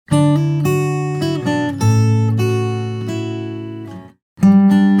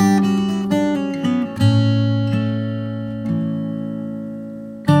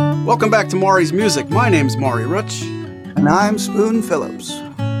Welcome back to Maury's Music. My name's Maury Rutsch. And I'm Spoon Phillips.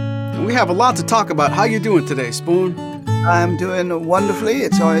 And we have a lot to talk about. How you doing today, Spoon? I'm doing wonderfully.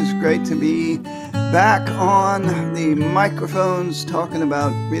 It's always great to be back on the microphones talking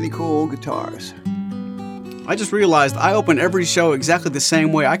about really cool guitars. I just realized I open every show exactly the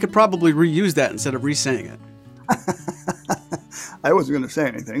same way. I could probably reuse that instead of re-saying it. I wasn't going to say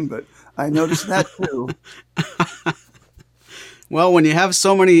anything, but I noticed that too. Well, when you have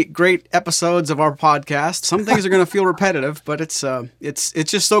so many great episodes of our podcast, some things are going to feel repetitive, but it's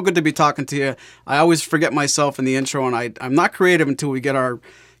just so good to be talking to you. I always forget myself in the intro, and I'm not creative until we get our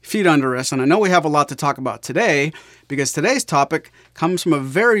feet under us. And I know we have a lot to talk about today, because today's topic comes from a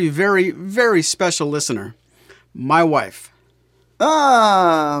very, very, very special listener, my wife.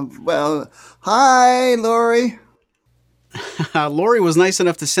 Well, hi, Lori. Lori was nice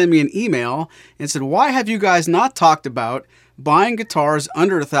enough to send me an email and said, why have you guys not talked about buying guitars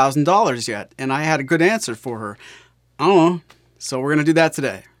under $1,000 yet? And I had a good answer for her. I don't know. So we're going to do that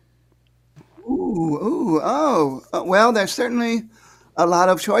today. Well, there's certainly a lot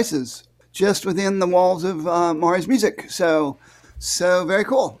of choices just within the walls of Maury's Music. So very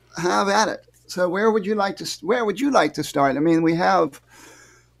cool. Have at it. So where would you like to start? I mean, we have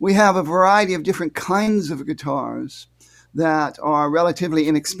a variety of different kinds of guitars that are relatively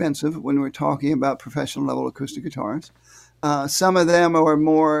inexpensive when we're talking about professional level acoustic guitars. Some of them are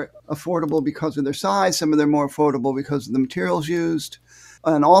more affordable because of their size. Some of them are more affordable because of the materials used.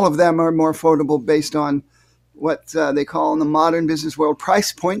 And all of them are more affordable based on what they call in the modern business world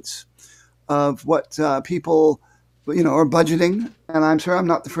price points of what people are budgeting. And I'm sure I'm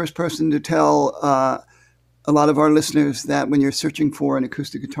not the first person to tell a lot of our listeners that when you're searching for an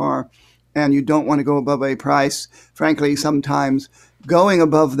acoustic guitar and you don't want to go above a price, frankly, sometimes going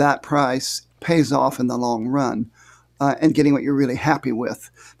above that price pays off in the long run. And getting what you're really happy with.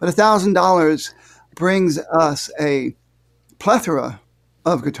 But $1,000 brings us a plethora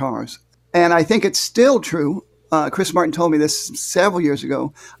of guitars. And I think it's still true. Chris Martin told me this several years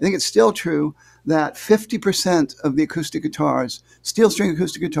ago. I think it's still true that 50% of the acoustic guitars, steel string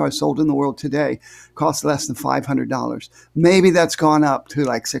acoustic guitars sold in the world today, cost less than $500. Maybe that's gone up to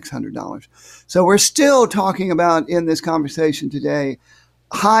like $600. So we're still talking about, in this conversation today,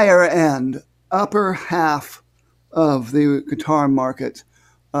 higher end, upper half of the guitar market,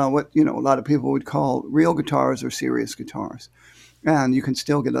 what a lot of people would call real guitars or serious guitars. And you can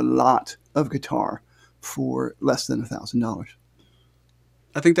still get a lot of guitar for less than $1,000.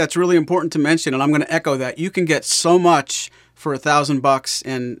 I think that's really important to mention, and I'm going to echo that. You can get so much for $1,000,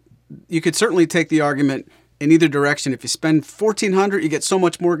 and you could certainly take the argument in either direction. If you spend $1,400, you get so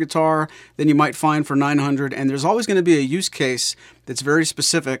much more guitar than you might find for $900, and there's always going to be a use case that's very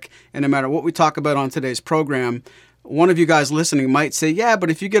specific. And no matter what we talk about on today's program, one of you guys listening might say, yeah, but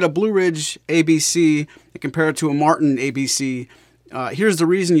if you get a Blue Ridge ABC and compare it to a Martin ABC, here's the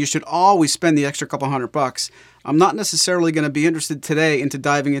reason you should always spend the extra couple $100. I'm not necessarily going to be interested today into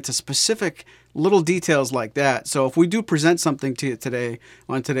diving into specific little details like that. So if we do present something to you today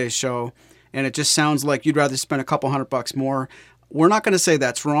on today's show, and it just sounds like you'd rather spend a couple $100 more, we're not going to say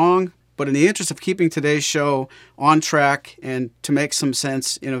that's wrong. But in the interest of keeping today's show on track and to make some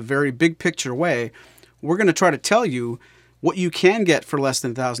sense in a very big picture way, we're going to try to tell you what you can get for less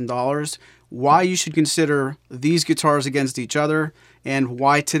than $1,000, why you should consider these guitars against each other, and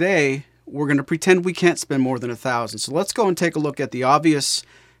why today we're going to pretend we can't spend more than $1,000. So let's go and take a look at the obvious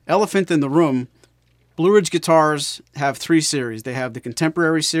elephant in the room. Blue Ridge guitars have 3 series. They have the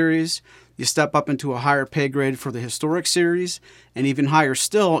Contemporary series. You step up into a higher pay grade for the Historic series, and even higher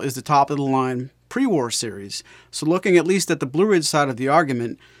still is the top of the line Pre-War series. So looking at least at the Blue Ridge side of the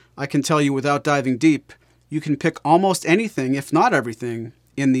argument, I can tell you without diving deep, you can pick almost anything, if not everything,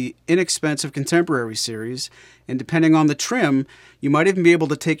 in the inexpensive Contemporary series, and depending on the trim, you might even be able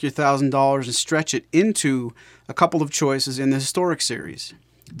to take your $1,000 and stretch it into a couple of choices in the Historic series.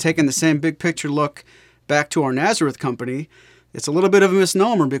 Taking the same big picture look back to our Nazareth company, it's a little bit of a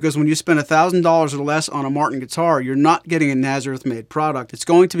misnomer, because when you spend $1,000 or less on a Martin guitar, you're not getting a Nazareth-made product. It's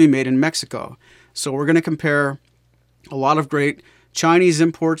going to be made in Mexico. So we're going to compare a lot of great Chinese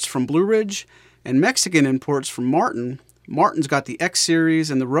imports from Blue Ridge and Mexican imports from Martin. Martin's got the X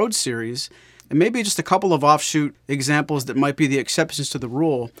series and the Rhodes series, and maybe just a couple of offshoot examples that might be the exceptions to the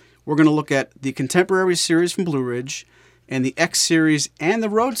rule. We're going to look at the Contemporary series from Blue Ridge and the X series and the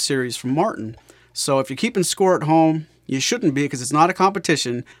Rhodes series from Martin. So if you're keeping score at home, you shouldn't be, because it's not a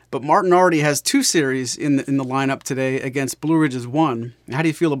competition, but Martin already has 2 series in the lineup today against Blue Ridge's 1. How do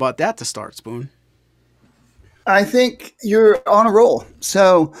you feel about that to start, Spoon? I think you're on a roll.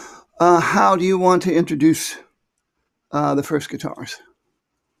 So how do you want to introduce the first guitars?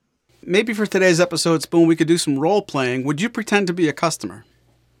 Maybe for today's episode, Spoon, we could do some role playing. Would you pretend to be a customer?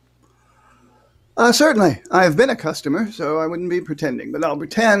 Certainly. I've been a customer, so I wouldn't be pretending, but I'll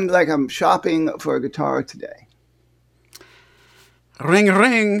pretend like I'm shopping for a guitar today. Ring,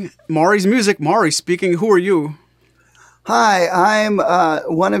 ring. Maury's Music. Maury speaking. Who are you? Hi, I'm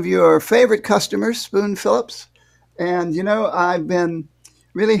one of your favorite customers, Spoon Phillips. And, I've been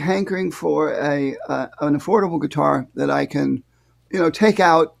really hankering for an affordable guitar that I can, take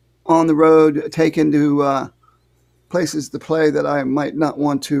out on the road, take into places to play that I might not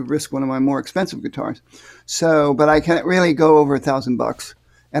want to risk one of my more expensive guitars. So, but I can't really go over $1,000,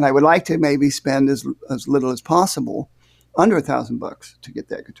 and I would like to maybe spend as little as possible, under $1,000, to get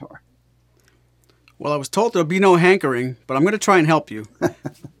that guitar. Well, I was told there'll be no hankering, but I'm going to try and help you.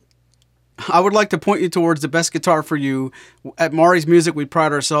 I would like to point you towards the best guitar for you. At Maury's Music, we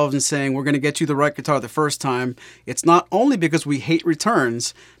pride ourselves in saying we're going to get you the right guitar the first time. It's not only because we hate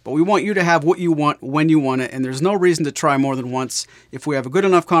returns, but we want you to have what you want when you want it, and there's no reason to try more than once. If we have a good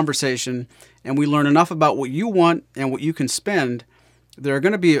enough conversation and we learn enough about what you want and what you can spend, there are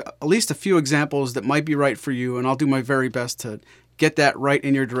going to be at least a few examples that might be right for you, and I'll do my very best to get that right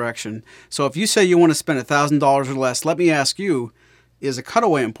in your direction. So if you say you want to spend $1,000 or less, let me ask you, is a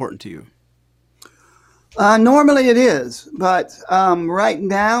cutaway important to you? Normally it is, but right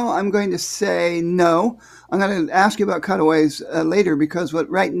now I'm going to say no. I'm going to ask you about cutaways later, because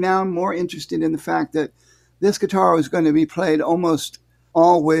right now I'm more interested in the fact that this guitar is going to be played almost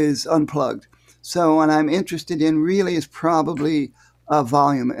always unplugged. So what I'm interested in really is probably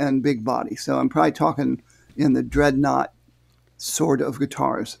volume and big body. So I'm probably talking in the dreadnought sort of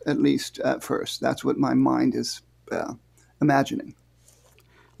guitars, at least at first. That's what my mind is imagining.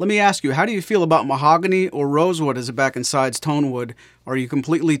 Let me ask you, how do you feel about mahogany or rosewood as a back and sides tone wood? Are you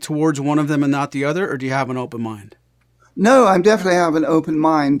completely towards one of them and not the other, or do you have an open mind? No, I definitely have an open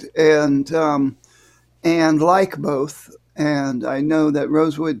mind and like both. And I know that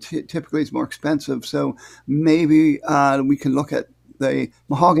rosewood typically is more expensive, so maybe we can look at the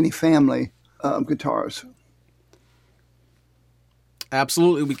mahogany family of guitars.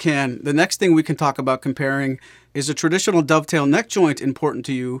 Absolutely, we can. The next thing we can talk about comparing is a traditional dovetail neck joint important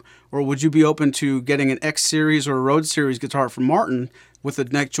to you, or would you be open to getting an X Series or a Rhodes Series guitar from Martin with a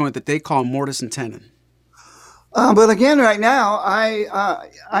neck joint that they call mortise and tenon? But again, right now,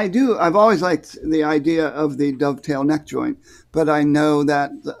 I do. I've always liked the idea of the dovetail neck joint, but I know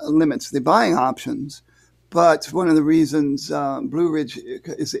that limits the buying options. But one of the reasons Blue Ridge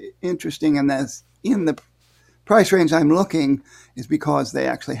is interesting in the price range I'm looking is because they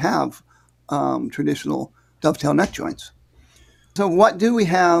actually have traditional dovetail neck joints. So what do we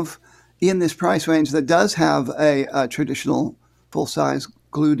have in this price range that does have a traditional full-size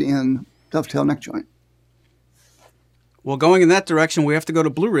glued-in dovetail neck joint? Well, going in that direction, we have to go to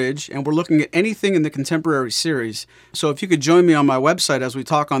Blue Ridge, and we're looking at anything in the Contemporary series. So if you could join me on my website as we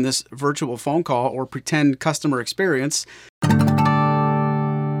talk on this virtual phone call or pretend customer experience.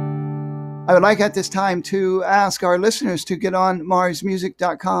 I would like at this time to ask our listeners to get on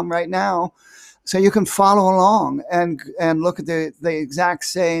marsmusic.com right now so you can follow along and look at the exact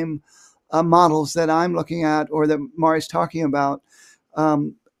same models that I'm looking at or that Mari's talking about,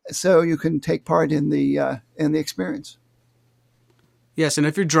 so you can take part in the experience. Yes, and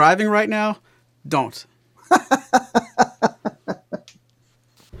if you're driving right now, don't.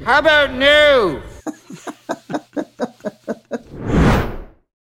 How about no?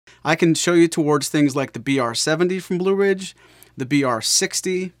 I can show you towards things like the BR70 from Blue Ridge, the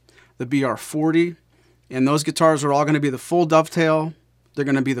BR60, the BR40, and those guitars are all going to be the full dovetail. They're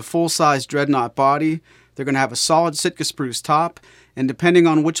going to be the full-size dreadnought body. They're going to have a solid Sitka spruce top, and depending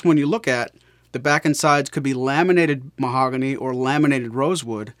on which one you look at, the back and sides could be laminated mahogany or laminated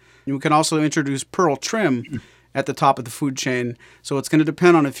rosewood. And we can also introduce pearl trim at the top of the food chain. So it's going to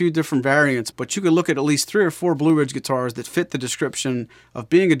depend on a few different variants, but you could look at least 3 or 4 Blue Ridge guitars that fit the description of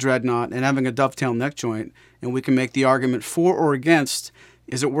being a dreadnought and having a dovetail neck joint, and we can make the argument for or against,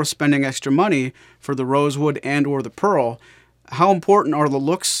 is it worth spending extra money for the rosewood and or the pearl? How important are the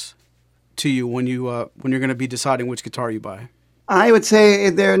looks to you when you're going to be deciding which guitar you buy? I would say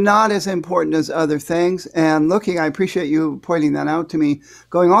they're not as important as other things. And I appreciate you pointing that out to me,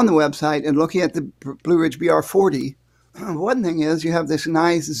 going on the website and looking at the Blue Ridge BR40. One thing is you have this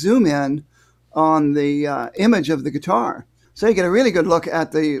nice zoom in on the image of the guitar. So you get a really good look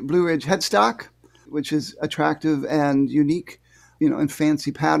at the Blue Ridge headstock, which is attractive and unique, and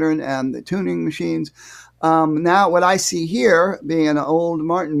fancy pattern, and the tuning machines. Now, what I see here, being an old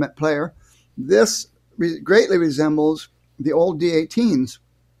Martin player, this greatly resembles the old D18s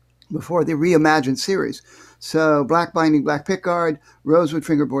before the reimagined series. So black binding, black pickguard, rosewood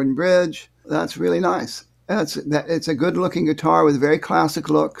fingerboard and bridge. That's really nice. It's a good looking guitar with very classic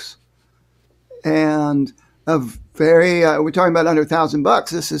looks, and a very we're talking about under $1,000.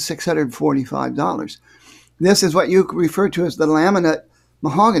 This is $645. This is what you refer to as the laminate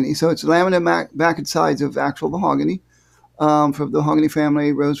mahogany. So it's laminate back and sides of actual mahogany, from the mahogany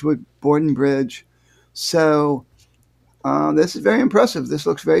family, rosewood board and bridge. So this is very impressive. This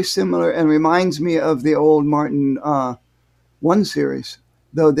looks very similar and reminds me of the old Martin 1 series,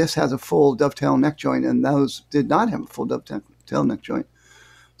 though this has a full dovetail neck joint, and those did not have a full dovetail neck joint.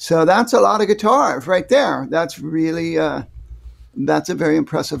 So that's a lot of guitar right there. That's really, that's a very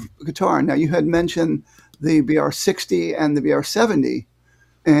impressive guitar. Now, you had mentioned the BR60 and the BR70.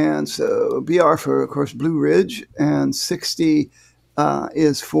 And so BR for, of course, Blue Ridge, and 60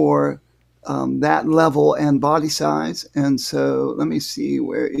 is for that level and body size. And so let me see,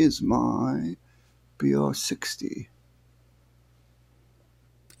 where is my BR60?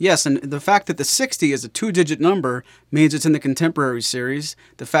 Yes, and the fact that the 60 is a 2-digit number means it's in the Contemporary series.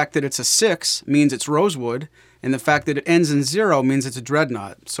 The fact that it's a 6 means it's Rosewood. And the fact that it ends in 0 means it's a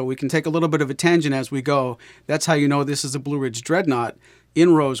Dreadnought. So we can take a little bit of a tangent as we go. That's how you know this is a Blue Ridge Dreadnought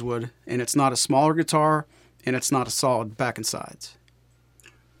in Rosewood, and it's not a smaller guitar, and it's not a solid back and sides.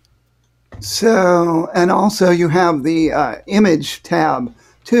 So, and also you have the image tab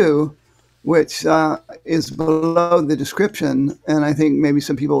too, which is below the description, and I think maybe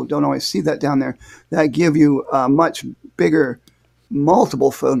some people don't always see that down there, that give you much bigger,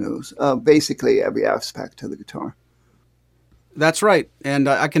 multiple photos of basically every aspect of the guitar. That's right, and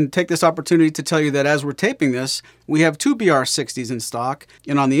I can take this opportunity to tell you that as we're taping this, we have 2 BR60s in stock,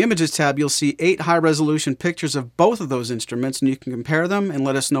 and on the Images tab you'll see 8 high-resolution pictures of both of those instruments, and you can compare them and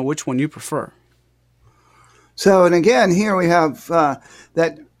let us know which one you prefer. So, and again, here we have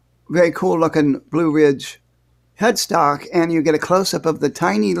that very cool looking Blue Ridge headstock, and you get a close-up of the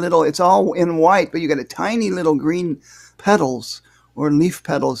tiny little, it's all in white, but you get a tiny little green petals or leaf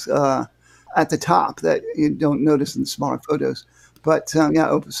petals at the top that you don't notice in the smaller photos. But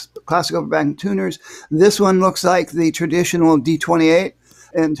yeah, classic overback tuners. This one looks like the traditional D28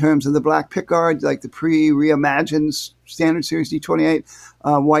 in terms of the black pickguard, like the pre-reimagined standard series D28,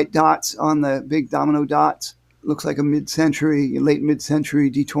 white dots on the big domino dots. Looks like a mid-century, late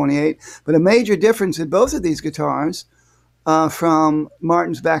mid-century D28. But a major difference in both of these guitars from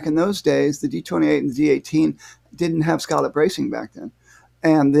Martin's back in those days, the D28 and the D18 didn't have scallop bracing back then.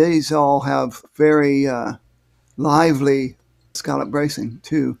 And these all have very lively scallop bracing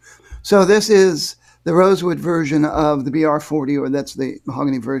too. So this is the Rosewood version of the BR40, or that's the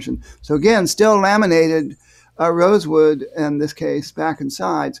mahogany version. So again, still laminated rosewood, in this case, back and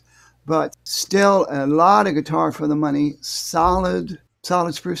sides, but still a lot of guitar for the money. Solid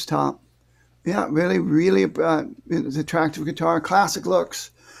spruce top. Yeah, really it's attractive guitar. Classic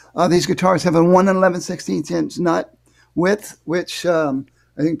looks. These guitars have a 1 11/16 inch nut width, which I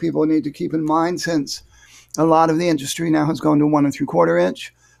think people need to keep in mind, since a lot of the industry now has gone to 1 3/4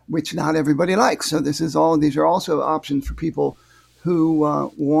 inch, which not everybody likes. So these are also options for people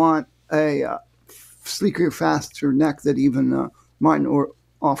who want a sleeker, faster neck that even Martin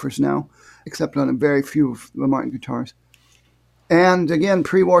offers now, except on a very few of the Martin guitars. And again,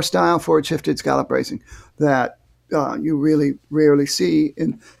 pre-war style forward shifted scallop bracing that you really rarely see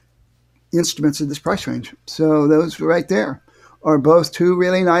in instruments in this price range. So those right there are both 2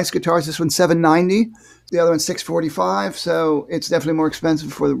 really nice guitars. This one's $790, the other one's $645. So it's definitely more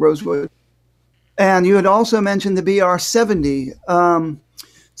expensive for the Rosewood. And you had also mentioned the BR70.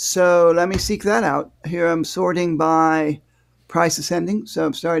 So let me seek that out. Here I'm sorting by price ascending. So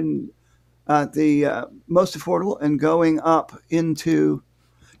I'm starting at the most affordable and going up into,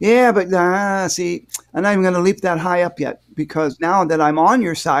 see, I'm not even going to leap that high up yet, because now that I'm on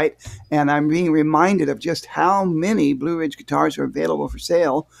your site and I'm being reminded of just how many Blue Ridge guitars are available for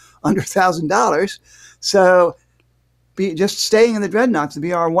sale under $1,000. So just staying in the Dreadnoughts, the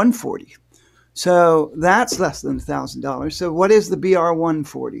BR140. So that's less than $1,000. So what is the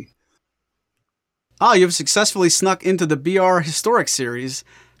BR140? You've successfully snuck into the BR Historic Series.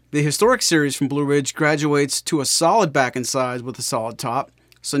 The Historic Series from Blue Ridge graduates to a solid back and sides with a solid top.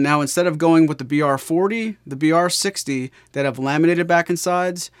 So now instead of going with the BR40, the BR60 that have laminated back and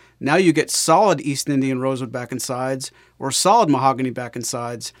sides, now you get solid East Indian rosewood back and sides, or solid mahogany back and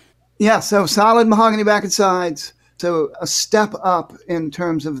sides. Yeah, so solid mahogany back and sides. So a step up in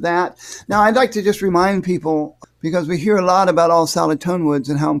terms of that. Now I'd like to just remind people, because we hear a lot about all solid tone woods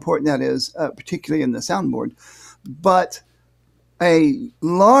and how important that is, particularly in the soundboard. But a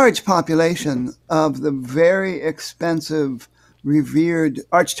large population of the very expensive revered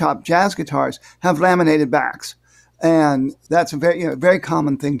archtop jazz guitars have laminated backs. And that's a very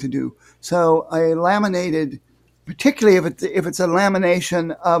common thing to do. So a laminated, particularly if it's a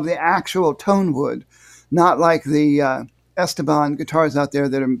lamination of the actual tone wood, not like the Esteban guitars out there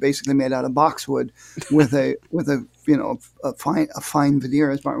that are basically made out of boxwood with a fine veneer,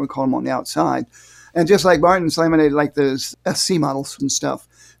 as Martin would call them, on the outside. And just like Martin's laminated like those SC models and stuff,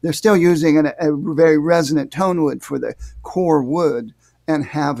 they're still using a very resonant tone wood for the core wood and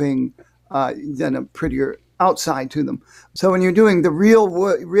having then a prettier outside to them. So when you're doing the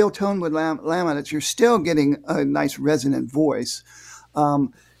real tone wood laminates, you're still getting a nice resonant voice.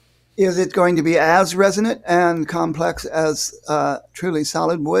 Is it going to be as resonant and complex as truly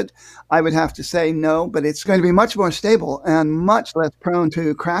solid wood? I would have to say no, but it's going to be much more stable and much less prone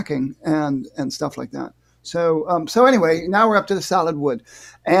to cracking and stuff like that. So anyway, now we're up to the solid wood.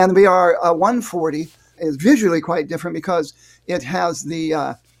 And the BR 140 is visually quite different because it has the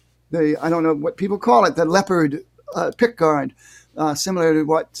I don't know what people call it, the leopard pick guard, similar to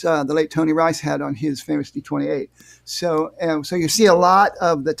what the late Tony Rice had on his famous D28. So you see a lot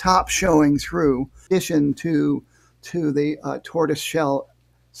of the top showing through, in addition to the tortoise shell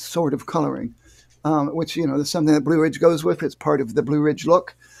sort of coloring, which is something that Blue Ridge goes with. It's part of the Blue Ridge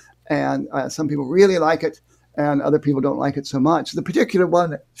look, and some people really like it, and other people don't like it so much. The particular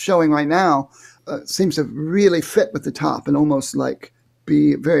one showing right now seems to really fit with the top and almost like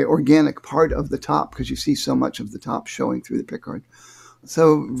be a very organic part of the top because you see so much of the top showing through the pickguard.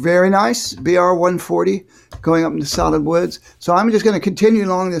 So very nice, BR 140 going up into solid woods. So I'm just going to continue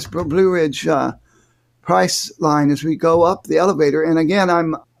along this Blue Ridge price line as we go up the elevator. And again,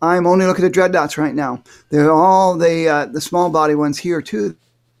 I'm only looking at dreadnoughts right now. They're all the small body ones here too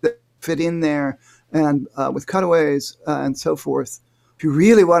that fit in there and with cutaways and so forth. If you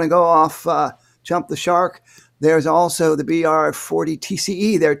really want to go off, jump the shark, there's also the BR40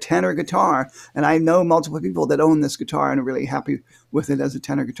 TCE, their tenor guitar. And I know multiple people that own this guitar and are really happy with it as a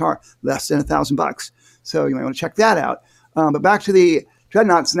tenor guitar, less than $1,000. So you might want to check that out. But back to the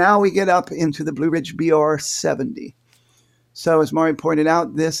dreadnoughts. Now we get up into the Blue Ridge BR70. So as Maury pointed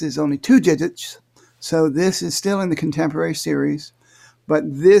out, this is only 2 digits. So this is still in the contemporary series. But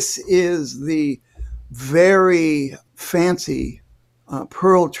this is the very fancy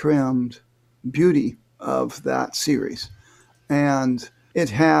pearl-trimmed beauty of that series. And it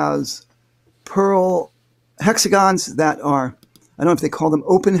has pearl hexagons that are, I don't know if they call them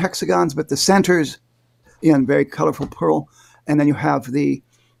open hexagons, but the centers in very colorful pearl. And then you have the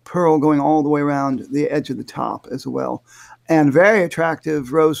pearl going all the way around the edge of the top as well. And very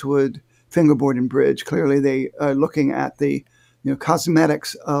attractive rosewood fingerboard and bridge. Clearly they are looking at the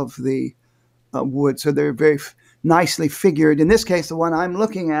cosmetics of the wood. So they're very nicely figured. In this case, the one I'm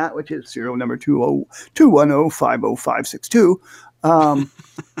looking at, which is serial number 20210505562,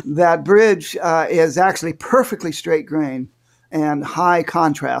 that bridge is actually perfectly straight grain and high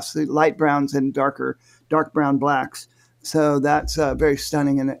contrast, the light browns and dark brown blacks. So that's very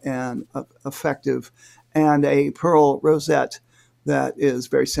stunning and effective. And a pearl rosette that is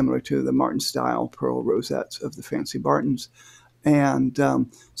very similar to the Martin style pearl rosettes of the fancy Bartons. And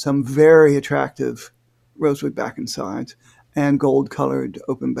some very attractive rosewood back and sides and gold-colored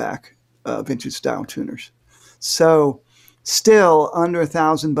open back vintage style tuners. So still under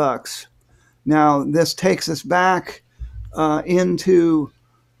 $1,000. Now this takes us back into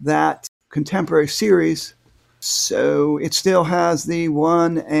that contemporary series. So it still has the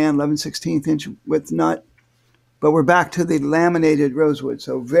 1 and 11/16 inch width nut, but we're back to the laminated rosewood.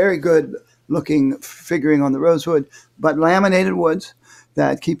 So very good looking figuring on the rosewood, but laminated woods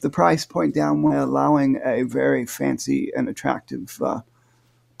that keep the price point down while allowing a very fancy and attractive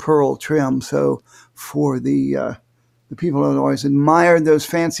pearl trim. So for the people who always admired those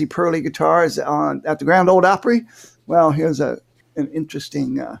fancy pearly guitars at the Grand Ole Opry, well, here's an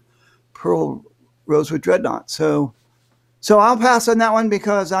interesting pearl rosewood dreadnought. So I'll pass on that one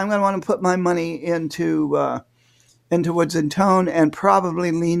because I'm going to want to put my money into Woods and Tone and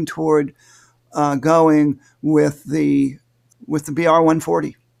probably lean toward going with the BR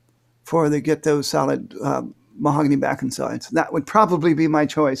 140 get those solid mahogany back and sides. That would probably be my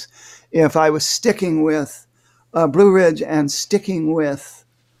choice if I was sticking with Blue Ridge and sticking with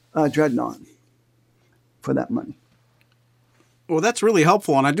Dreadnought for that money. Well, that's really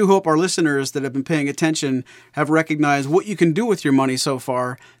helpful, and I do hope our listeners that have been paying attention have recognized what you can do with your money so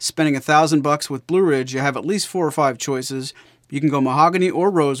far. Spending $1,000 with Blue Ridge, you have at least 4 or 5 choices. You can go mahogany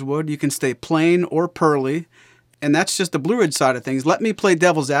or rosewood. You can stay plain or pearly, and that's just the Blue Ridge side of things. Let me play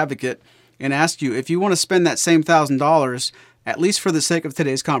devil's advocate and ask you, if you want to spend that same $1,000 at least for the sake of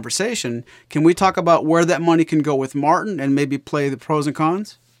today's conversation, can we talk about where that money can go with Martin and maybe play the pros and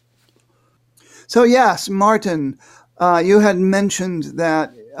cons? So yes, Martin, you had mentioned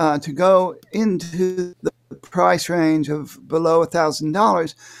that to go into the price range of below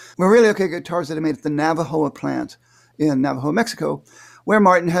 $1,000, we're really looking at guitars that are made at the Navajo plant in Navajo, Mexico, where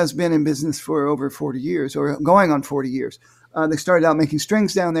Martin has been in business for over 40 years, or going on 40 years. They started out making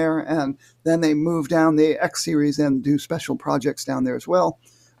strings down there, and then they moved down the X series and do special projects down there as well,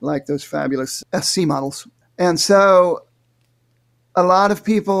 like those fabulous SC models. And so a lot of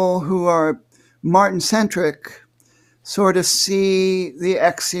people who are Martin-centric sort of see the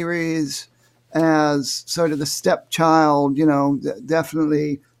X series as sort of the stepchild,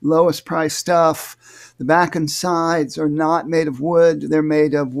 definitely lowest price stuff. The back and sides are not made of wood. They're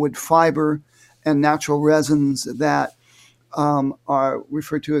made of wood fiber and natural resins that are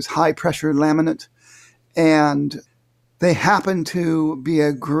referred to as high-pressure laminate. And they happen to be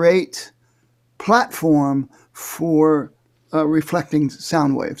a great platform for reflecting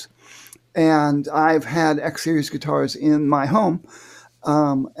sound waves. And I've had X-Series guitars in my home,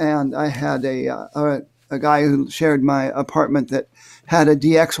 and I had a guy who shared my apartment that had a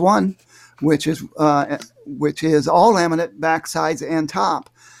DX1, which is all laminate, back, sides, and top.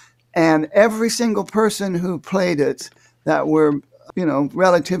 And every single person who played it that were,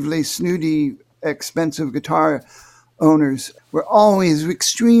 relatively snooty, expensive guitar owners were always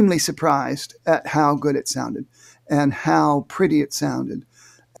extremely surprised at how good it sounded and how pretty it sounded.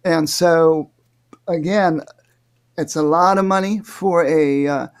 And so, again, it's a lot of money for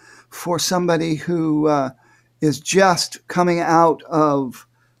somebody who is just coming out of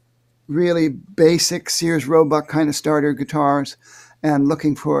really basic Sears Roebuck kind of starter guitars and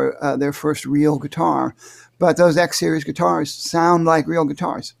looking for their first real guitar. But those X Series guitars sound like real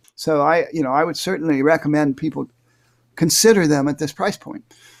guitars. So I would certainly recommend people consider them at this price point.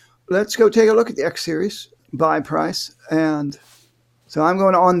 Let's go take a look at the X Series buy price. And so I'm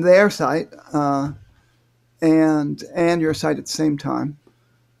going on their site and your site at the same time,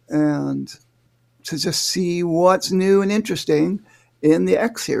 and to just see what's new and interesting in the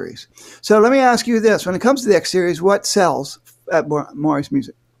X Series. So let me ask you this. When it comes to the X Series, what sells at Mars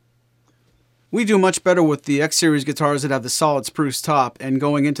Music? We do much better with the X Series guitars that have the solid spruce top, and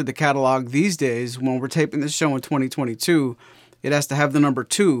going into the catalog these days, when we're taping this show in 2022, it has to have the number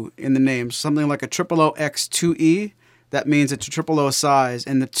 2 in the name, something like a 000X2E. That means it's a 000 size,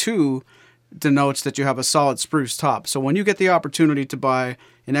 and the 2 denotes that you have a solid spruce top. So when you get the opportunity to buy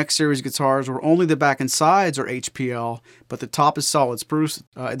an X Series guitars where only the back and sides are HPL, but the top is solid spruce,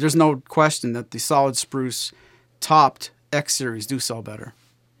 there's no question that the solid spruce topped X Series do sell better.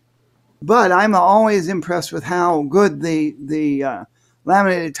 But I'm always impressed with how good the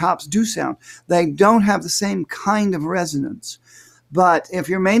laminated tops do sound. They don't have the same kind of resonance. But if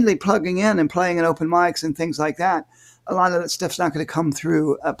you're mainly plugging in and playing at open mics and things like that, a lot of that stuff's not going to come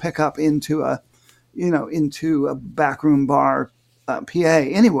through a pickup into a backroom bar PA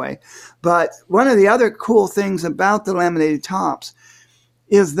anyway. But one of the other cool things about the laminated tops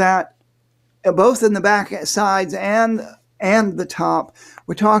is that both in the back sides and the top,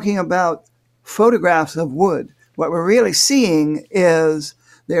 we're talking about photographs of wood. What we're really seeing is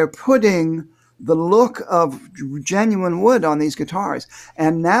they're putting the look of genuine wood on these guitars.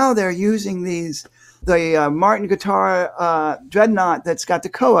 And now they're using the Martin guitar Dreadnought that's got the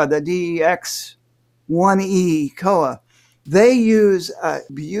Koa, the DX1E Koa. They use a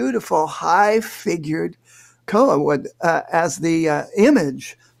beautiful high-figured Koa wood as the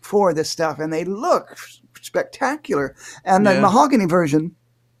image for this stuff, and they look spectacular. And the mahogany version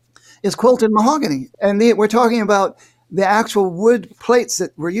is quilted mahogany. And we're talking about the actual wood plates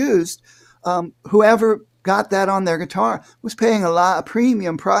that were used. Whoever got that on their guitar was paying a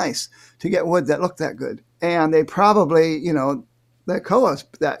premium price to get wood that looked that good. And they probably, that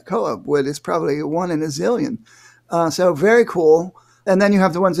Koa wood is probably 1 in a zillion. So very cool. And then you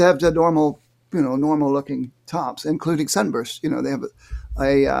have the ones that have the normal looking tops, including sunburst. They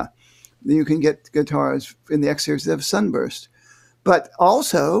have you can get guitars in the X Series that have sunburst. But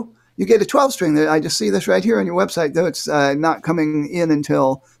also, you get a 12-string. I just see this right here on your website, though it's not coming in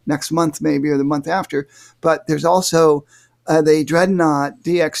until next month maybe or the month after. But there's also the Dreadnought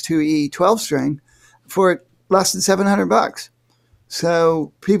DX2E 12-string for less than $700.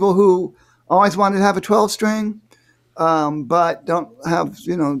 So people who always wanted to have a 12-string but don't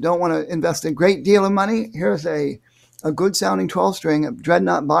want to invest a great deal of money, here's a good-sounding 12-string of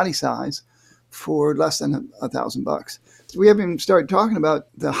Dreadnought body size for less than $1,000. We haven't even started talking about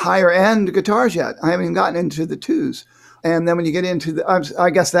the higher-end guitars yet. I haven't even gotten into the 2s. And then when you get into I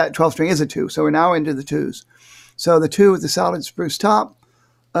guess that 12-string is a 2, so we're now into the 2s. So the two with the solid spruce top.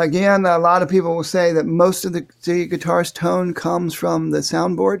 Again, a lot of people will say that most of the guitar's tone comes from the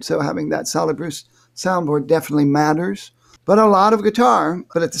soundboard, so having that solid spruce soundboard definitely matters. But a lot of guitar,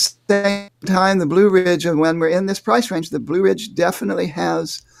 but at the same time, the Blue Ridge, and when we're in this price range, the Blue Ridge definitely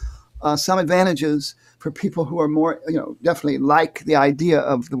has some advantages for people who are more, definitely like the idea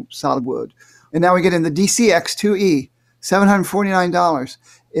of the solid wood. And now we get in the DCX2E, $749.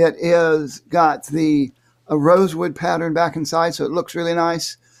 It is got the a rosewood pattern back inside, so it looks really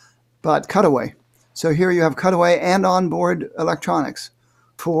nice, but cutaway. So here you have cutaway and onboard electronics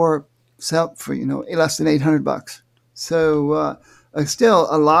for less than $800. So still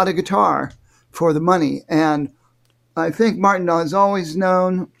a lot of guitar for the money. And I think Martin has always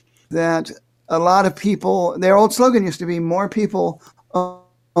known that a lot of people, their old slogan used to be more people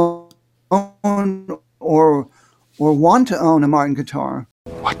own or want to own a Martin guitar.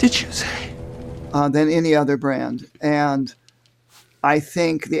 What did you say? Than any other brand. And I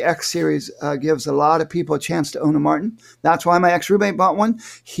think the X Series gives a lot of people a chance to own a Martin. That's why my ex-roommate bought one.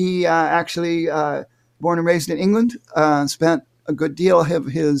 He actually, born and raised in England, spent a good deal of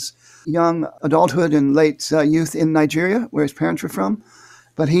his young adulthood and late youth in Nigeria, where his parents were from.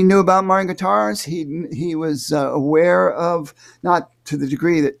 But he knew about Martin guitars. He was aware of, not to the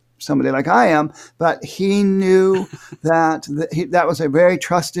degree that somebody like I am, but he knew that that was a very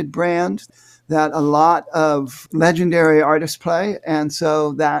trusted brand that a lot of legendary artists play. And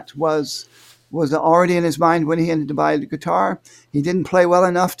so that was already in his mind when he ended to buy the guitar. He didn't play well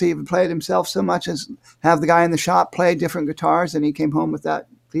enough to even play it himself so much as have the guy in the shop play different guitars, and he came home with that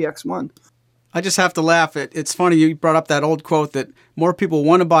VX1. I just have to laugh. It's funny you brought up that old quote that more people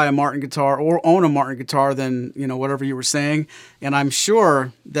want to buy a Martin guitar or own a Martin guitar than, whatever you were saying. And I'm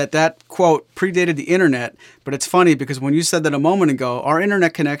sure that quote predated the internet. But it's funny because when you said that a moment ago, our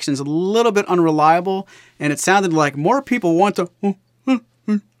internet connection is a little bit unreliable. And it sounded like more people want to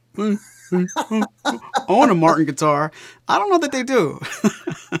own a Martin guitar. I don't know that they do.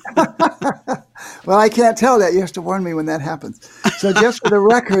 Well, I can't tell that. You have to warn me when that happens. So just for the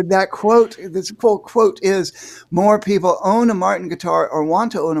record, this full quote is more people own a Martin guitar or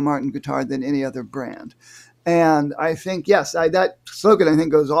want to own a Martin guitar than any other brand. And I think, yes, that slogan, I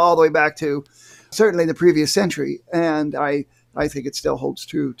think, goes all the way back to certainly the previous century. And I think it still holds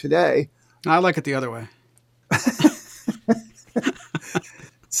true today. I like it the other way.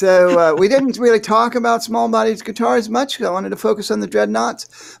 So we didn't really talk about small-bodied guitars much. I wanted to focus on the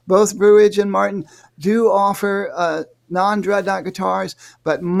dreadnoughts. Both Blue Ridge and Martin do offer non-dreadnought guitars,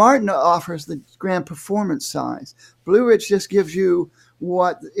 but Martin offers the grand performance size. Blue Ridge just gives you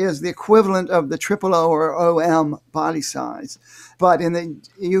what is the equivalent of the O or OM body size. But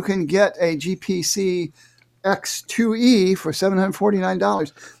you can get a GPC X2E for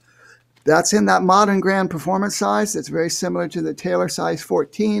 $749. That's in that modern grand performance size. It's very similar to the Taylor size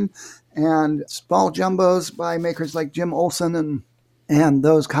 14 and small jumbos by makers like Jim Olsen and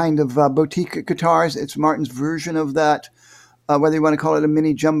those kind of boutique guitars. It's Martin's version of that, whether you want to call it a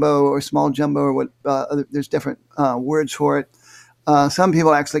mini jumbo or small jumbo or what. There's different words for it. Some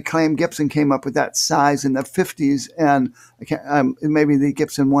people actually claim Gibson came up with that size in the 50s, and maybe the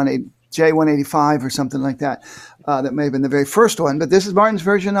Gibson J185 or something like that. That may have been the very first one, but this is Martin's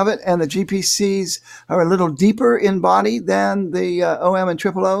version of it, and the GPCs are a little deeper in body than the OM and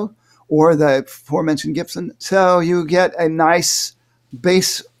O or the aforementioned Gibson. So you get a nice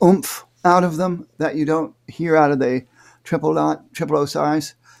bass oomph out of them that you don't hear out of the O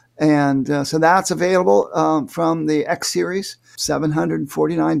size. And so that's available from the X Series,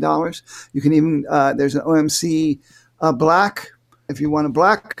 $749. You can even, there's an OMC black. If you want a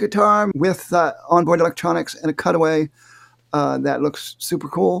black guitar with onboard electronics and a cutaway, that looks super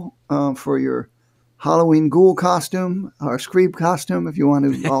cool for your Halloween ghoul costume or Scream costume. If you want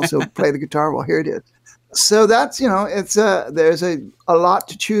to also play the guitar, well, here it is. So that's, there's a lot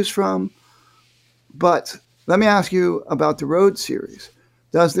to choose from. But let me ask you about the Rhodes series.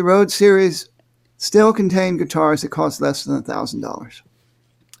 Does the Rhodes series still contain guitars that cost less than $1,000?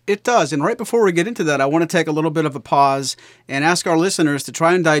 It does. And right before we get into that, I want to take a little bit of a pause and ask our listeners to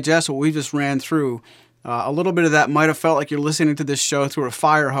try and digest what we just ran through. A little bit of that might have felt like you're listening to this show through a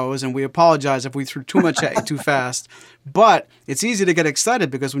fire hose, and we apologize if we threw too much at you too fast. But it's easy to get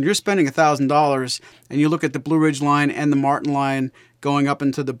excited because when you're spending $1,000 and you look at the Blue Ridge line and the Martin line going up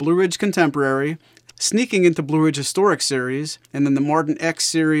into the Blue Ridge Contemporary, sneaking into Blue Ridge Historic Series, and then the Martin X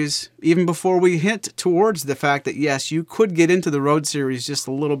Series, even before we hint towards the fact that, yes, you could get into the Rhodes Series just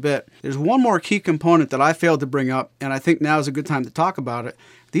a little bit. There's one more key component that I failed to bring up, and I think now is a good time to talk about it.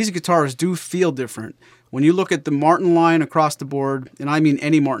 These guitars do feel different. When you look at the Martin line across the board, and I mean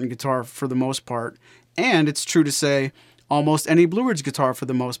any Martin guitar for the most part, And it's true to say almost any Blue Ridge guitar for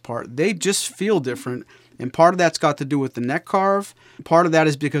the most part. They just feel different. And part of that's got to do with the neck carve. Part of that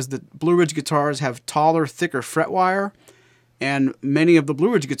is because the Blue Ridge guitars have taller, thicker fret wire. And many of the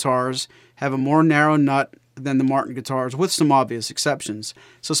Blue Ridge guitars have a more narrow nut than the Martin guitars, with some obvious exceptions.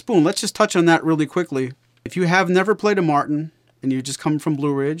 So Spoon, let's just touch on that really quickly. If you have never played a Martin and you just come from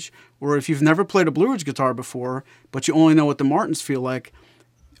Blue Ridge, or if you've never played a Blue Ridge guitar before, but you only know what the Martins feel like,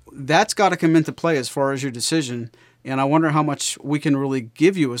 that's got to come into play as far as your decision. And I wonder how much we can really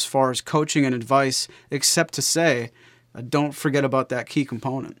give you as far as coaching and advice, except to say, don't forget about that key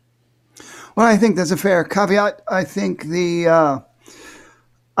component. Well, I think that's a fair caveat. I think the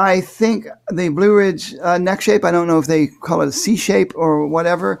Blue Ridge neck shape, I don't know if they call it a C shape or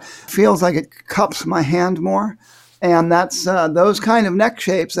whatever, feels like it cups my hand more. And that's those kind of neck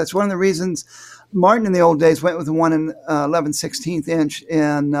shapes. That's one of the reasons Martin in the old days went with the 1 11/16 inch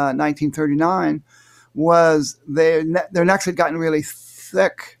in 1939, was their necks had gotten really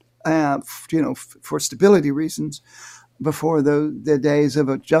thick, for stability reasons, before the days of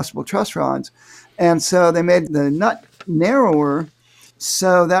adjustable truss rods. And so they made the nut narrower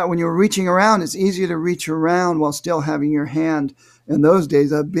so that when you're reaching around, it's easier to reach around while still having your hand, in those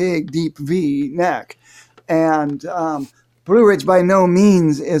days, a big, deep V neck. And Blue Ridge by no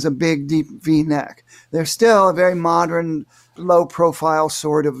means is a big, deep V neck. They're still a very modern, low-profile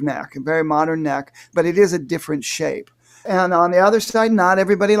sort of neck, a very modern neck, but it is a different shape. And on the other side, not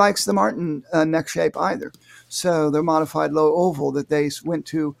everybody likes the Martin neck shape either. So the modified low oval that they went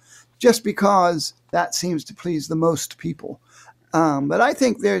to, just because that seems to please the most people. But I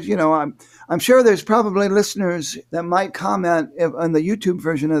think there's, I'm sure there's probably listeners that might comment on the YouTube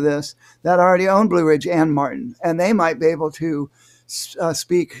version of this that already own Blue Ridge and Martin, and they might be able to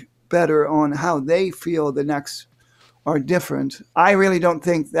speak better on how they feel the necks are different. I really don't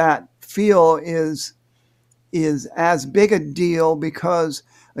think that feel is as big a deal because,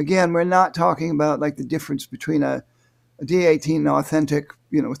 again, we're not talking about like the difference between a D18 authentic,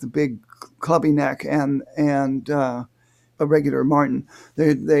 with the big clubby neck and a regular Martin.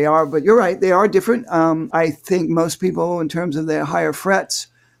 They are, but you're right, they are different. I think most people, in terms of their higher frets,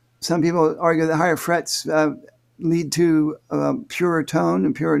 some people argue the higher frets lead to purer tone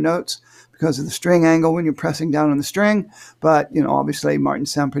and purer notes because of the string angle when you're pressing down on the string. But, obviously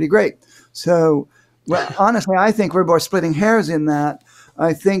Martins sound pretty great. So, well, honestly, I think we're more splitting hairs in that.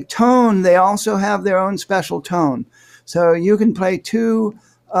 I think tone, they also have their own special tone. So you can play two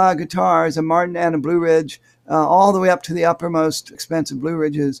guitars, a Martin and a Blue Ridge, all the way up to the uppermost expensive Blue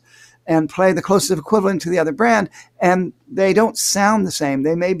Ridges, and play the closest equivalent to the other brand, and they don't sound the same.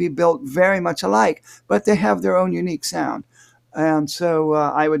 They may be built very much alike, but they have their own unique sound. And so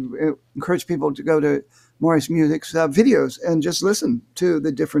I would encourage people to go to Morris Music's videos and just listen to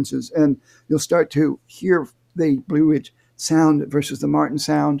the differences, and you'll start to hear the Blue Ridge sound versus the Martin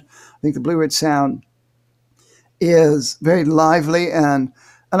sound. I think the Blue Ridge sound is very lively, and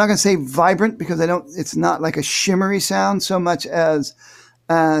I'm not going to say vibrant because it's not like a shimmery sound so much as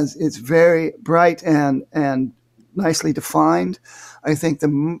it's very bright and nicely defined. I think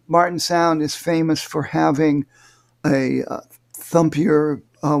the Martin sound is famous for having a thumpier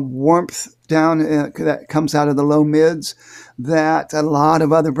warmth down that comes out of the low mids that a lot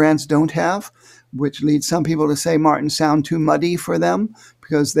of other brands don't have, which leads some people to say Martins sound too muddy for them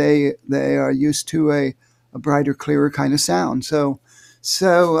because they are used to a brighter, clearer kind of sound. So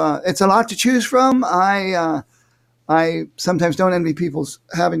it's a lot to choose from. I sometimes don't envy people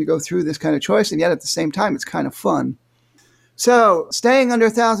having to go through this kind of choice, and yet at the same time, it's kind of fun. So staying under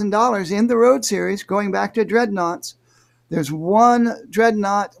 $1,000 in the Road series, going back to Dreadnoughts, there's one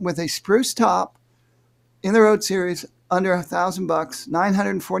Dreadnought with a spruce top in the Road series under $1,000,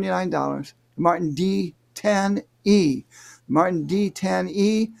 $949, the Martin D10E. Martin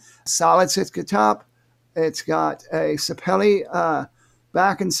D10E, solid Sitka top. It's got a Sapelli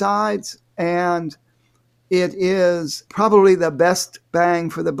back and sides, and it is probably the best bang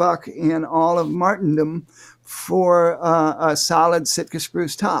for the buck in all of Martindom for a solid Sitka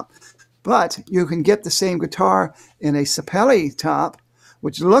spruce top. But you can get the same guitar in a Sapelli top,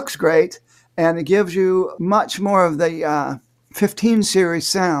 which looks great, and it gives you much more of the 15 series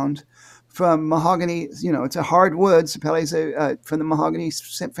sound from mahogany. It's a hardwood. Sapelli's from the mahogany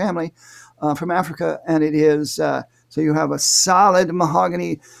family from Africa, and it is so you have a solid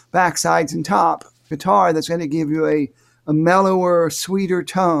mahogany backsides and top guitar that's going to give you a mellower, sweeter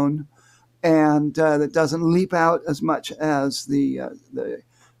tone, and that doesn't leap out as much as the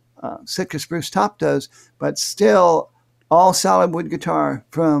Sitka spruce top does, but still all solid wood guitar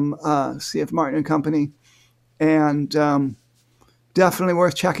from C.F. Martin and Company, and definitely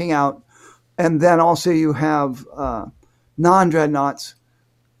worth checking out. And then also you have non-dreadnoughts.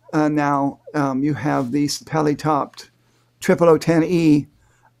 Now you have the Sapelli topped 0010E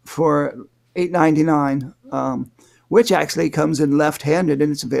for $8.99, which actually comes in left-handed,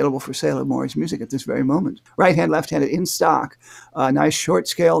 and it's available for sale at Maury's Music at this very moment. Right-hand, left-handed in stock. Nice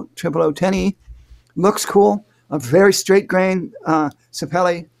short-scale 0010E. Looks cool. A very straight grain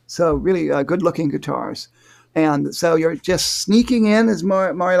Sapelli. So really good-looking guitars. And so you're just sneaking in, as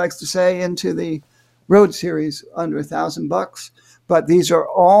Maury likes to say, into the Road series under $1,000. But these are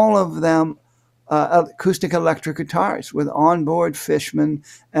all of them acoustic electric guitars with onboard Fishman,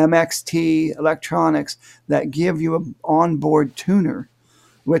 MXT electronics that give you an onboard tuner,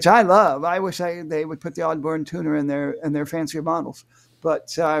 which I love. I wish they would put the onboard tuner in their fancier models.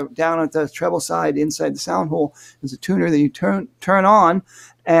 But down at the treble side, inside the sound hole, is a tuner that you turn on,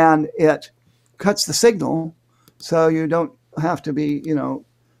 and it cuts the signal, so you don't have to be,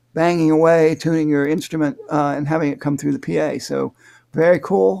 banging away, tuning your instrument and having it come through the PA. So very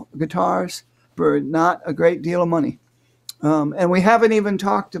cool guitars for not a great deal of money. And we haven't even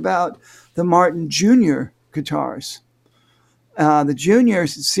talked about the Martin Junior guitars. The Junior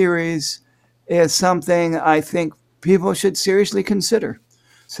series is something I think people should seriously consider.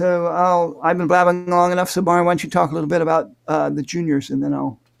 So I've been blabbing long enough, so Maury, why don't you talk a little bit about the Juniors, and then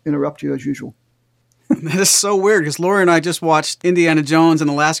I'll interrupt you as usual. That is so weird, because Lori and I just watched Indiana Jones and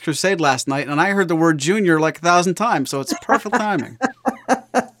the Last Crusade last night, and I heard the word junior like 1,000 times, so it's perfect timing.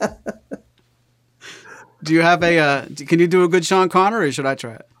 Do you have can you do a good Sean Connery, or should I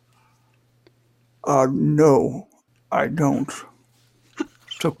try it? No, I don't.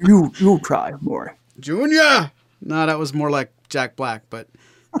 So you try, Maury. Junior! No, that was more like Jack Black, but...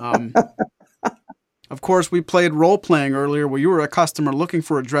 Of course, we played role-playing earlier where you were a customer looking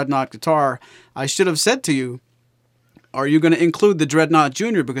for a Dreadnought guitar. I should have said to you, are you going to include the Dreadnought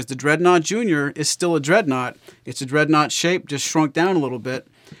Junior? Because the Dreadnought Junior is still a Dreadnought. It's a Dreadnought shape, just shrunk down a little bit.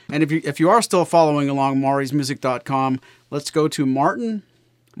 And if you are still following along maurysmusic.com, let's go to Martin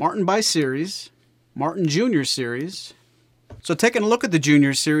by series, Martin Junior series. So taking a look at the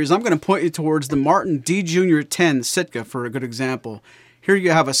Junior series, I'm going to point you towards the Martin D Junior 10 Sitka for a good example. Here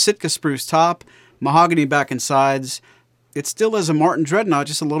you have a Sitka spruce top, mahogany back and sides. It still is a Martin Dreadnought,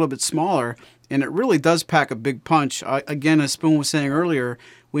 just a little bit smaller, and it really does pack a big punch. Again, as Spoon was saying earlier,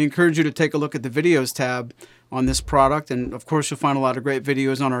 we encourage you to take a look at the videos tab on this product, and of course you'll find a lot of great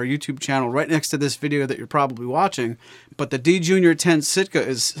videos on our YouTube channel right next to this video that you're probably watching. But the D Junior 10 Sitka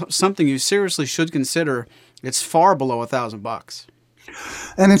is something you seriously should consider. It's far below $1,000.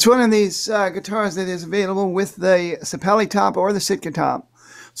 And it's one of these guitars that is available with the Sapelli top or the Sitka top.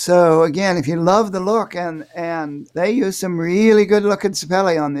 So again, if you love the look, and they use some really good looking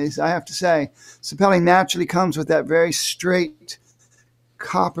Sapelli on these, I have to say. Sapelli naturally comes with that very straight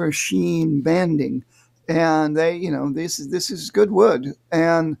copper sheen banding, and this is good wood.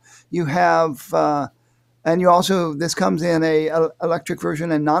 And you have this comes in a electric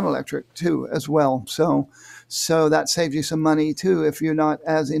version and non-electric too as well. So that saves you some money too if you're not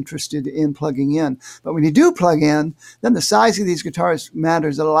as interested in plugging in. But when you do plug in, then the size of these guitars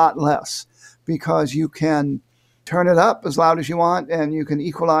matters a lot less, because you can turn it up as loud as you want, and you can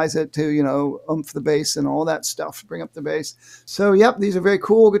equalize it to, oomph the bass and all that stuff, bring up the bass. So, yep, these are very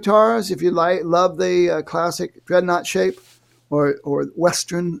cool guitars. If you love the classic Dreadnought shape, or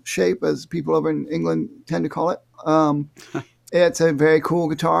Western shape, as people over in England tend to call it. It's a very cool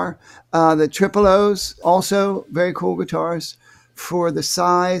guitar. The Triple O's, also very cool guitars for the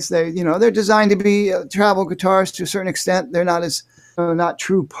size. They're designed to be travel guitars to a certain extent. They're not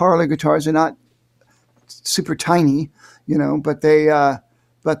true parlor guitars. They're not super tiny, but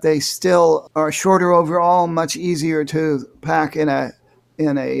they still are shorter overall, much easier to pack in a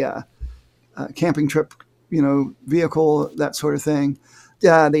camping trip, vehicle, that sort of thing.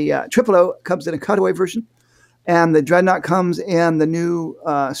 The Triple O comes in a cutaway version. And the Dreadnought comes in the new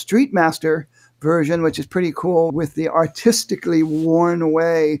Streetmaster version, which is pretty cool, with the artistically worn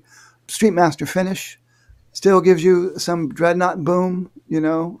away Streetmaster finish. Still gives you some Dreadnought boom,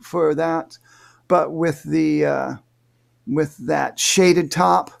 for that. But with that shaded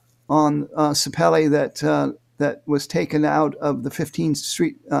top on Sapelli that was taken out of the 15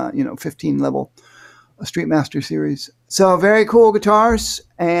 level Streetmaster series. So very cool guitars,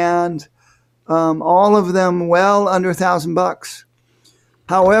 and all of them well under $1,000.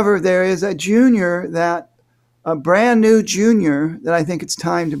 However, there is a brand new Junior that I think it's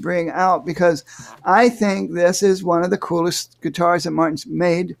time to bring out, because I think this is one of the coolest guitars that Martin's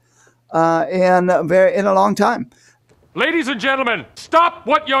made in a long time. Ladies and gentlemen, stop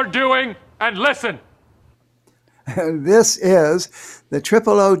what you're doing and listen. This is the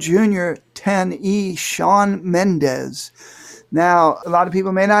Triple O Junior 10E Shawn Mendes. Now, a lot of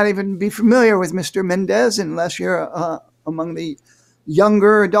people may not even be familiar with Mr. Mendez unless you're among the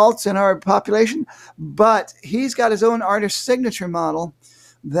younger adults in our population, but he's got his own artist signature model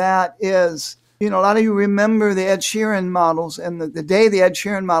that is, a lot of you remember the Ed Sheeran models, and the day the Ed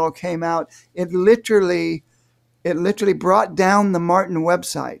Sheeran model came out, it literally brought down the Martin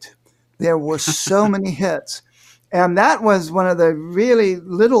website. There were so many hits. And that was one of the really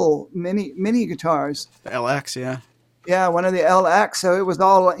little mini guitars. The LX, yeah. Yeah, one of the LX. So it was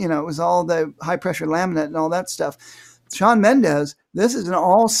all, the high pressure laminate and all that stuff. Shawn Mendes, this is an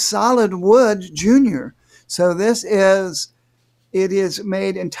all solid wood junior. So it is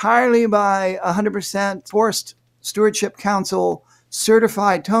made entirely by 100% Forest Stewardship Council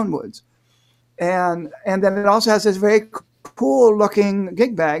certified tone woods. And then it also has this very cool looking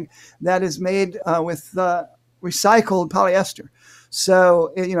gig bag that is made with recycled polyester.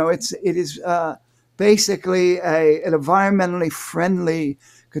 So, it is basically an environmentally friendly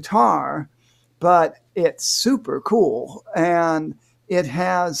guitar, but it's super cool. And it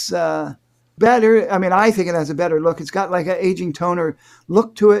has I think it has a better look. It's got like an aging toner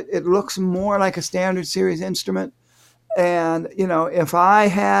look to it. It looks more like a standard series instrument. And, if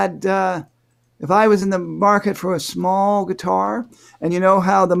I was in the market for a small guitar, and you know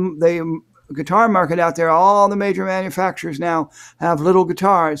how the guitar market out there, all the major manufacturers now have little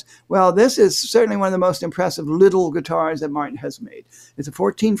guitars. Well, this is certainly one of the most impressive little guitars that Martin has made. It's a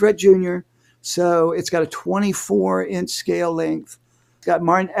 14 fret junior, so it's got a 24-inch scale length. It's got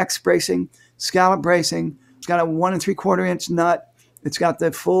Martin X bracing, scallop bracing. It's got a 1 3/4 inch nut. It's got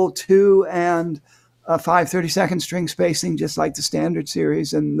the full 2 and 5 32nd string spacing, just like the standard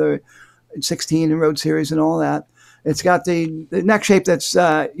series and the 16 and Road series and all that. It's got the neck shape that's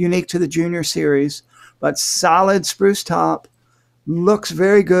unique to the junior series, but solid spruce top, looks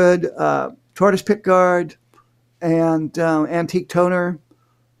very good. Tortoise pickguard and antique toner.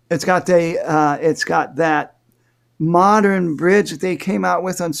 It's got that modern bridge that they came out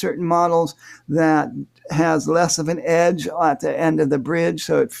with on certain models that has less of an edge at the end of the bridge,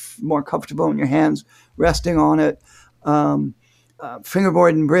 so it's more comfortable in your hands resting on it.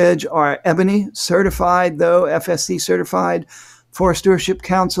 Fingerboard and bridge are ebony, certified though, FSC certified. Forest Stewardship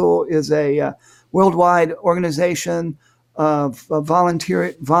Council is a worldwide organization of a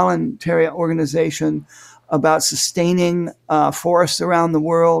voluntary organization about sustaining forests around the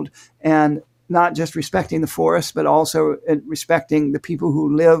world, and not just respecting the forests, but also respecting the people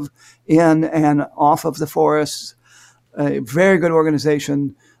who live in and off of the forests. A very good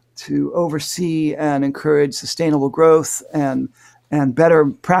organization to oversee and encourage sustainable growth and better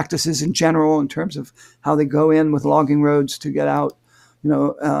practices in general in terms of how they go in with logging roads to get out,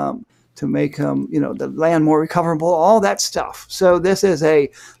 to make the land more recoverable, all that stuff. So this is a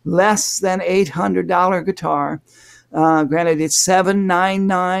less than $800 guitar. Granted, it's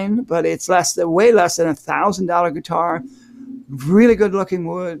 $799, but it's way less than $1,000 guitar. Really good looking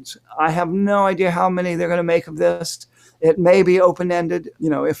woods. I have no idea how many they're going to make of this. It may be open-ended,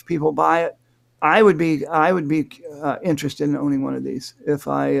 if people buy it. I would be interested in owning one of these if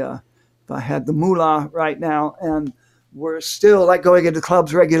I had the moolah right now and were still like going into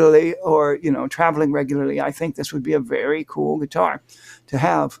clubs regularly or traveling regularly. I think this would be a very cool guitar to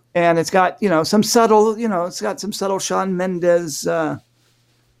have, and it's got some subtle Shawn Mendes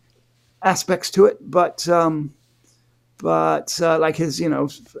aspects to it, but like his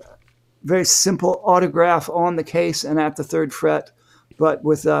very simple autograph on the case and at the 3rd fret, but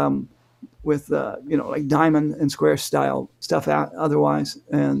with like diamond and square style stuff otherwise.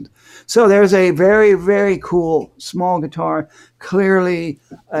 And so there's a very, very cool small guitar, clearly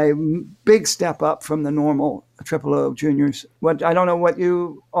a big step up from the normal Triple O Juniors. I don't know what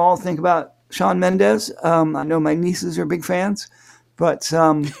you all think about Shawn Mendes. I know my nieces are big fans, but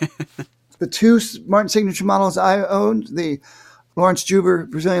the two Martin signature models I owned, the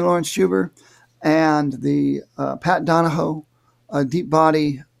Brazilian Lawrence Juber, and the Pat Donahoe deep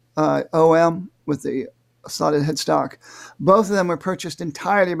body OM with the slotted headstock. Both of them were purchased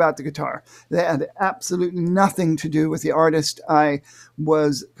entirely about the guitar. They had absolutely nothing to do with the artist. I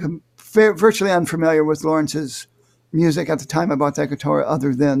was virtually unfamiliar with Lawrence's music at the time I bought that guitar,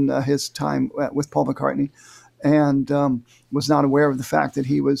 other than his time with Paul McCartney, and was not aware of the fact that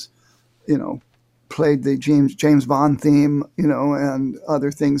he was, played the James Bond theme, and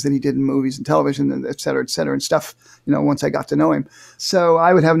other things that he did in movies and television, and et cetera, and stuff, once I got to know him. So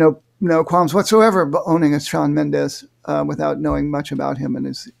I would have no qualms whatsoever owning a Shawn Mendes without knowing much about him and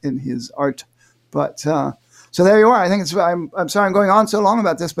his art. But So there you are. I think I'm sorry I'm going on so long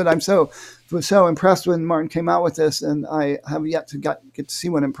about this, but was so impressed when Martin came out with this, and I have yet to get to see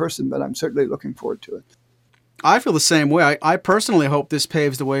one in person, but I'm certainly looking forward to it. I feel the same way. I personally hope this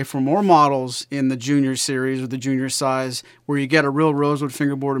paves the way for more models in the junior series or the junior size where you get a real rosewood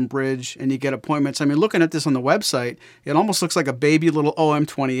fingerboard and bridge and you get appointments. I mean, looking at this on the website, it almost looks like a baby little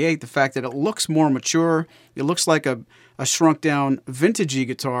OM28. The fact that it looks more mature, it looks like a shrunk down vintagey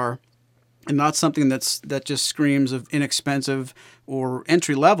guitar, and not something that just screams of inexpensive or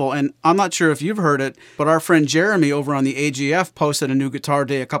entry level. And I'm not sure if you've heard it, but our friend Jeremy over on the AGF posted a new Guitar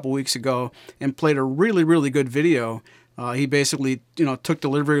Day a couple weeks ago and played a really, really good video. He basically, took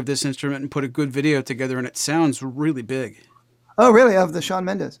delivery of this instrument and put a good video together, and it sounds really big. Oh, really? Of the Shawn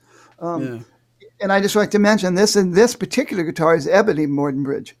Mendes. Yeah. And I just like to mention this particular guitar is ebony Morden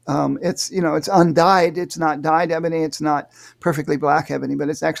bridge. It's undyed. It's not dyed ebony. It's not perfectly black ebony, but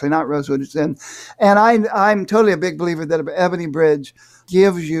it's actually not rosewood. And I'm totally a big believer that an ebony bridge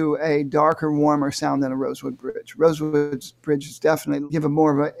gives you a darker, warmer sound than a rosewood bridge. Rosewood bridges definitely give a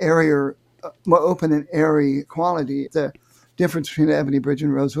more of an airier, more open and airy quality. The difference between an ebony bridge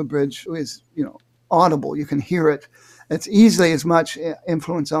and rosewood bridge is, audible. You can hear it. It's easily as much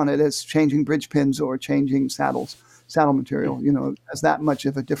influence on it as changing bridge pins or changing saddle material, has that much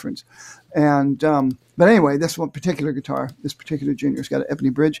of a difference. And, but anyway, this one particular guitar, this particular junior's got an ebony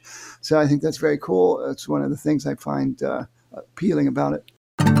bridge. So I think that's very cool. It's one of the things I find appealing about it.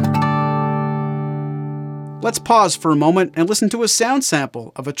 Let's pause for a moment and listen to a sound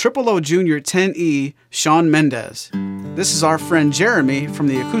sample of a Triple O Junior 10E Shawn Mendes. This is our friend Jeremy from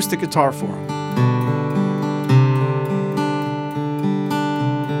the Acoustic Guitar Forum.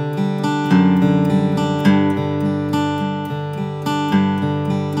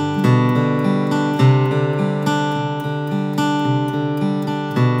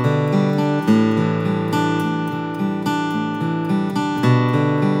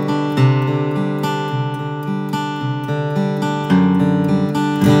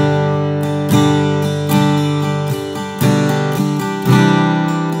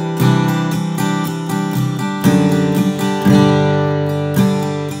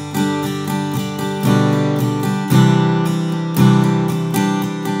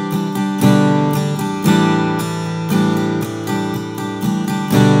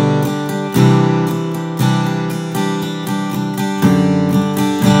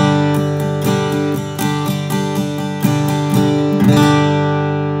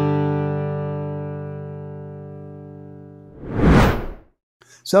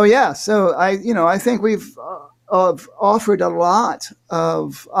 So I think we've offered a lot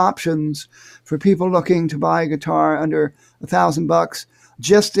of options for people looking to buy a guitar under $1,000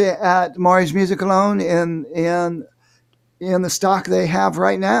 just at Maury's Music alone in the stock they have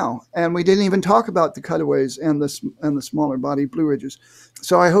right now. And we didn't even talk about the cutaways and the smaller body Blue Ridges.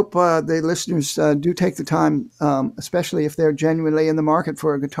 So I hope the listeners do take the time, especially if they're genuinely in the market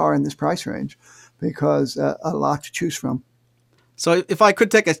for a guitar in this price range, because a lot to choose from. So if I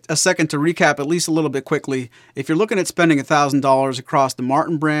could take a second to recap at least a little bit quickly, if you're looking at spending $1,000 across the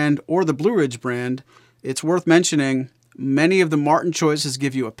Martin brand or the Blue Ridge brand, it's worth mentioning many of the Martin choices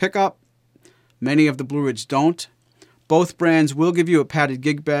give you a pickup, many of the Blue Ridge don't. Both brands will give you a padded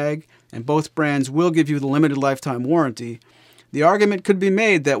gig bag, and both brands will give you the limited lifetime warranty. The argument could be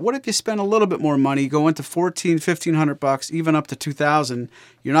made that what if you spend a little bit more money, go into $1,500, even up to $2,000,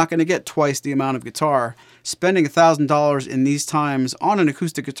 you're not going to get twice the amount of guitar. Spending $1,000 in these times on an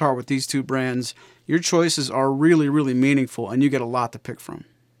acoustic guitar with these two brands, your choices are really, really meaningful, and you get a lot to pick from.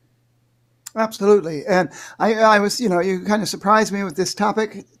 Absolutely. And I was, you kind of surprised me with this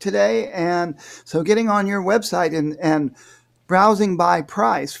topic today. And so getting on your website and browsing by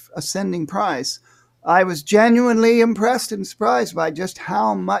price, ascending price, I was genuinely impressed and surprised by just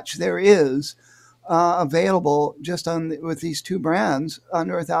how much there is available just with these two brands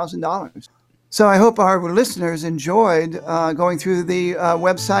under $1,000. So I hope our listeners enjoyed going through the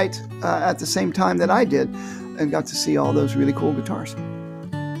website at the same time that I did and got to see all those really cool guitars.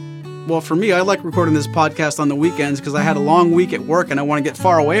 Well, for me, I like recording this podcast on the weekends because I had a long week at work and I want to get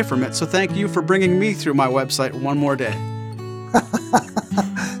far away from it. So thank you for bringing me through my website one more day.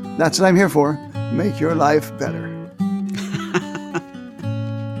 That's what I'm here for. Make your life better.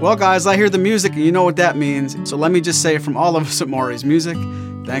 Well, guys, I hear the music and you know what that means. So let me just say from all of us at Maury's Music,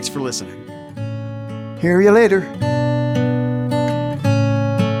 thanks for listening. Hear you later.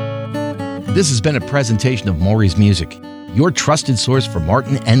 This has been a presentation of Maury's Music, your trusted source for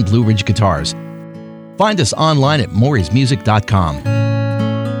Martin and Blue Ridge guitars. Find us online at maurysmusic.com.